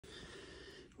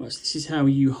Right, so this is how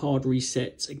you hard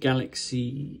reset a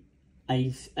Galaxy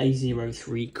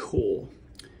A03 core.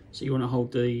 So you want to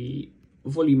hold the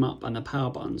volume up and the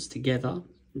power buttons together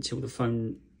until the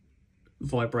phone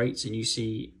vibrates and you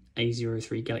see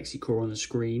A03 Galaxy core on the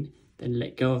screen. Then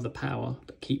let go of the power,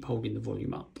 but keep holding the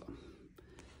volume up.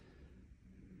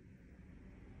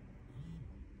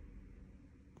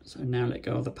 So now let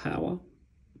go of the power,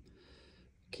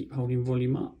 keep holding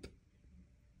volume up.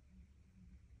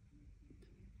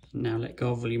 Now let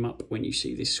go of volume up when you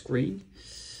see this screen.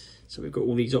 So we've got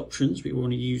all these options. We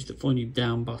want to use the volume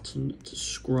down button to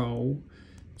scroll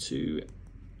to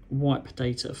wipe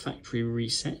data factory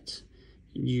reset,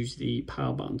 and use the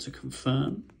power button to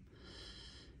confirm,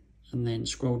 and then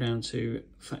scroll down to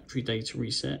factory data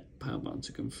reset, power button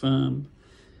to confirm.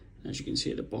 As you can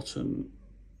see at the bottom,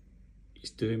 it's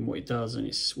doing what it does, and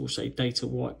will say data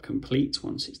wipe complete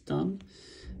once it's done.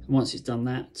 And once it's done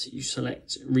that, you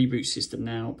select reboot system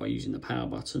now by using the power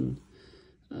button,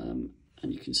 and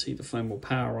you can see the phone will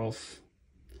power off,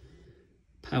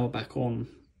 power back on,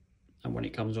 and when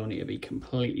it comes on, it'll be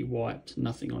completely wiped,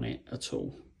 nothing on it at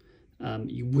all.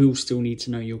 You will still need to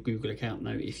know your Google account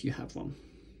though if you have one.